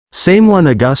Seimone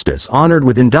Augustus honored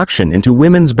with induction into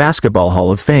Women's Basketball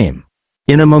Hall of Fame.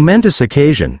 In a momentous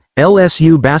occasion,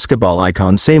 LSU basketball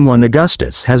icon Seimone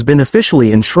Augustus has been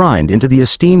officially enshrined into the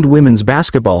esteemed Women's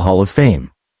Basketball Hall of Fame.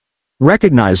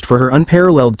 Recognized for her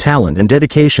unparalleled talent and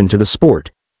dedication to the sport,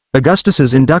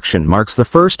 Augustus's induction marks the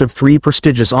first of 3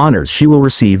 prestigious honors she will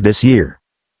receive this year.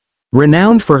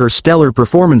 Renowned for her stellar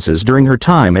performances during her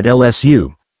time at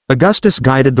LSU, Augustus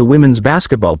guided the women's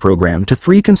basketball program to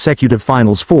 3 consecutive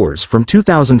Finals Fours from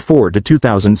 2004 to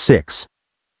 2006.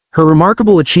 Her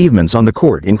remarkable achievements on the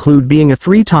court include being a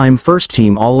 3-time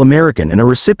first-team All-American and a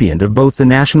recipient of both the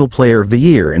National Player of the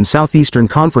Year and Southeastern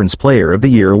Conference Player of the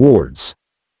Year awards.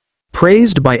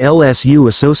 Praised by LSU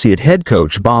Associate Head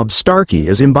Coach Bob Starkey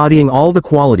as embodying all the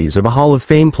qualities of a Hall of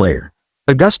Fame player,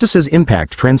 Augustus's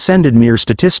impact transcended mere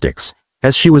statistics,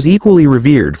 as she was equally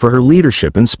revered for her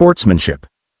leadership and sportsmanship.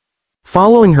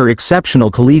 Following her exceptional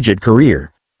collegiate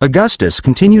career, Augustus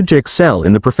continued to excel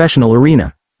in the professional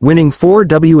arena, winning 4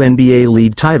 WNBA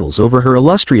League titles over her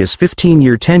illustrious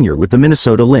 15-year tenure with the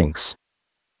Minnesota Lynx.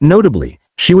 Notably,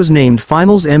 she was named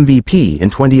Finals MVP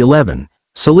in 2011,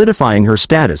 solidifying her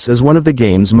status as one of the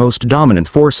game's most dominant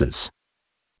forces.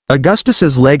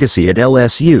 Augustus's legacy at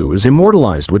LSU is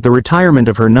immortalized with the retirement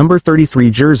of her number 33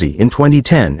 jersey in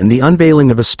 2010 and the unveiling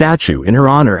of a statue in her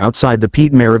honor outside the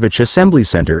Pete Maravich Assembly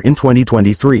Center in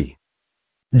 2023.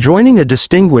 Joining a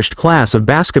distinguished class of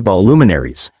basketball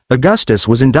luminaries, Augustus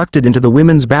was inducted into the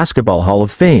Women's Basketball Hall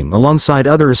of Fame alongside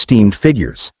other esteemed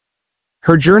figures.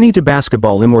 Her journey to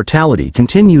basketball immortality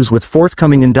continues with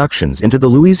forthcoming inductions into the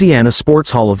Louisiana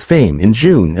Sports Hall of Fame in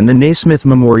June and the Naismith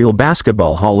Memorial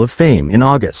Basketball Hall of Fame in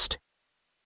August.